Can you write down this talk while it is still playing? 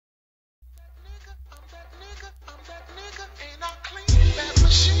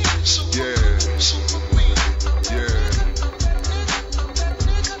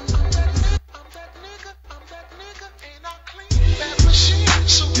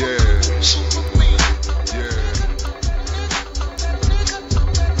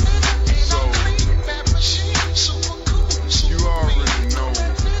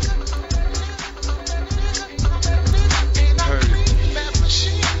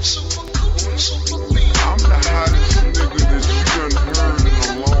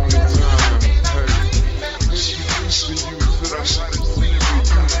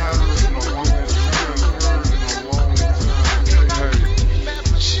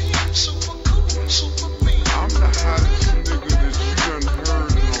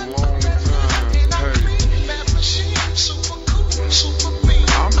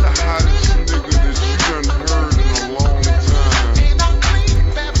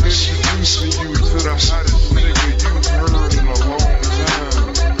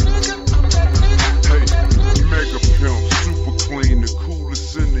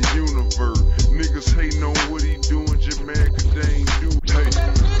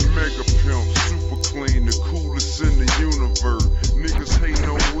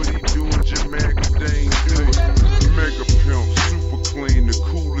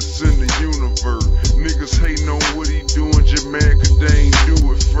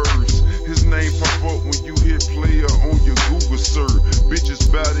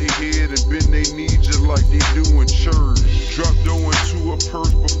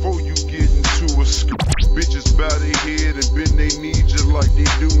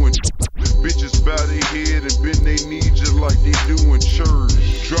doing. Bitches bow their head and bend their knee just like they doing church.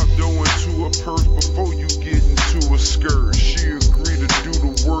 Drop dough into a purse before you get into a skirt. She agree to do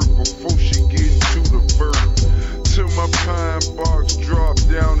the work before she get into the verb. Till my pine box drop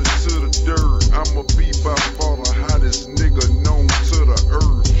down into the dirt. I'ma be by far the hottest nigga known to the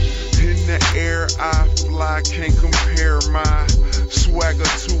earth. In the air I fly, can't compare my swagger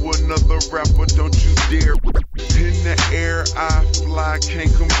to another rapper, don't you dare. In the air I fly,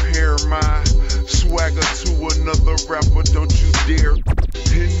 can't compare my swagger to another rapper, don't you dare.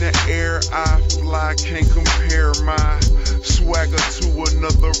 In the air I fly, can't compare my swagger to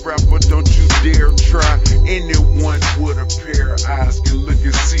another rapper, don't you dare try. Anyone with a pair of eyes can look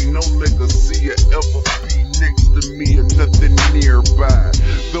and see, no legacy will ever be next to me or nothing nearby.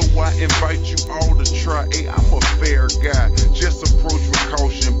 Though I invite you all to try, hey, I'm a fair guy, just approach with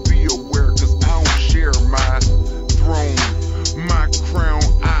caution, be aware, cause I don't share my throne, my crown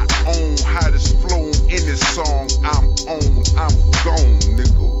I own, hottest flow in this song I'm on, I'm gone,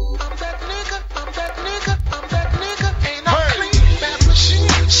 nigga. I'm that nigga, ain't no clean, bad machine,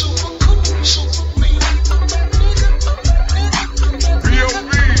 super cool, super mean. I'm that nigga,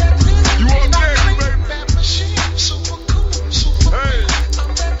 B.o.B, you up next, baby. bad machine, super cool, super mean.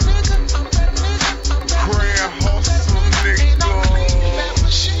 I'm that nigga, Grand hustle, ain't no clean, nigga. bad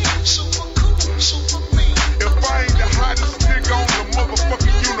machine, super cool, super mean. If I ain't the hottest nigga on the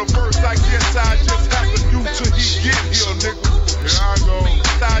motherfucking universe, I guess I just have to do till he get here, nigga. Here I go.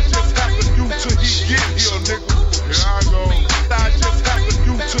 I just have to do till he get here, nigga. Here I go. I just have to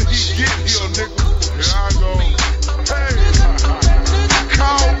do till he get here, nigga. Here I go. Hey,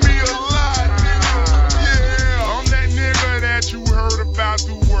 call me a lie, nigga. Yeah, I'm that nigga that you heard about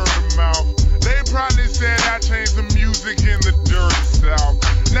through word of mouth. They probably said I changed the music in the dirty south.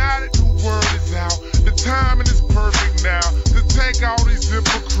 Now that the word is out, the timing is perfect now to take all these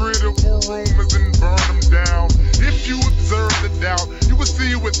hypocritical rumors and burn them down. If you observe the doubt, you will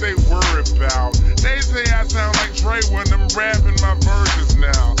see what they worry about. They say I sound like Dre when I'm rapping my verses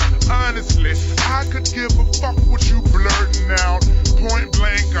now. Honestly, I could give a fuck what you blurting out. Point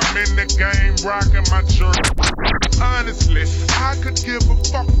blank, I'm in the game, rocking my jersey. Honestly, I could give a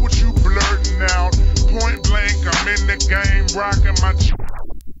fuck what you blurting out. Point blank, I'm in the game, rocking my jersey.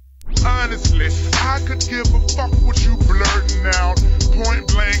 Honestly, I could give a fuck what you blurting out. Point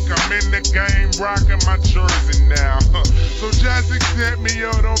blank, I'm in the game, rocking my jersey now. So just accept me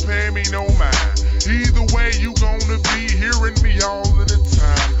or don't pay me no mind. Either way, you gonna be hearing me all of the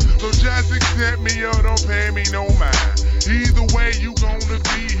time. So just accept me or don't pay me no mind. Either way, you gonna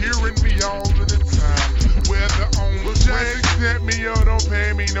be hearing me all of the time. Whether on the just accept me or don't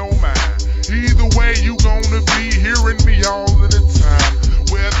pay me no mind. Either way, you gonna be hearing me all of the time.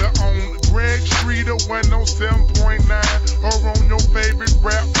 Whether on Greg Street or 107.9 or on your favorite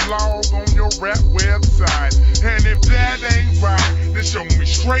rap blog on your rap website. And if that ain't right, then show me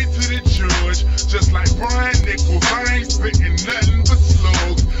straight to the judge. Just like Brian Nichols, I ain't spitting nothing but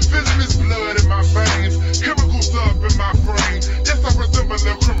slugs. Venomous blood in my veins, chemicals up in my brain. Yes, I resemble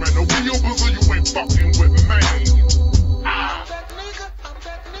a criminal. Be over so you ain't fucking with me.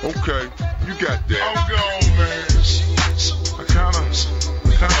 Okay, you got that. I'm gone, man. I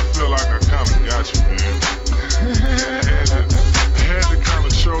kinda feel like I kinda got you, man. I had to kinda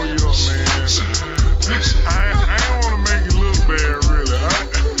show you up, man. I ain't wanna make you look bad, really.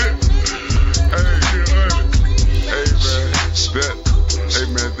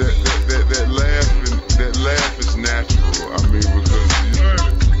 That laugh is natural. I mean, because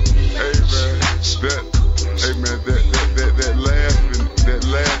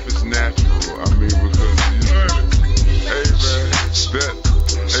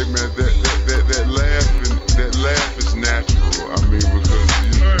that laugh is natural. I mean, because that laugh is natural. I mean, because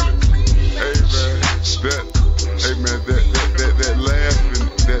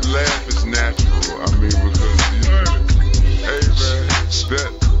that laugh is natural. I mean, because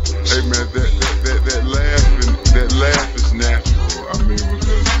that laugh is natural. I mean,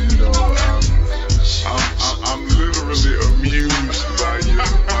 because I'm literally amused by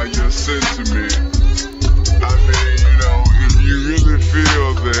your sentiment. I mean, if you really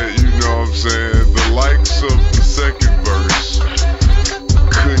feel that, what I'm saying, the likes of the second verse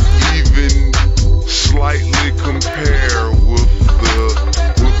could even slightly compare with the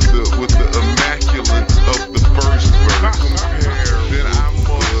immaculance of the first verse. Then I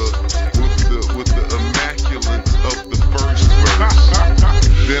must with the immaculance of the first verse.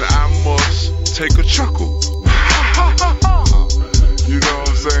 Then I must take a chuckle. You know what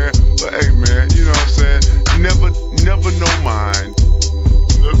I'm saying? But hey, man, you know what I'm saying? Never know mine.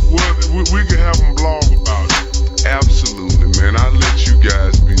 We can have them blog about it. Absolutely, man. I'll let you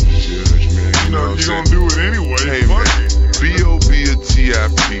guys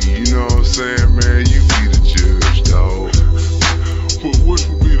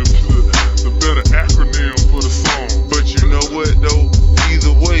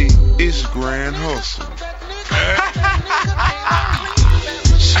and hustle.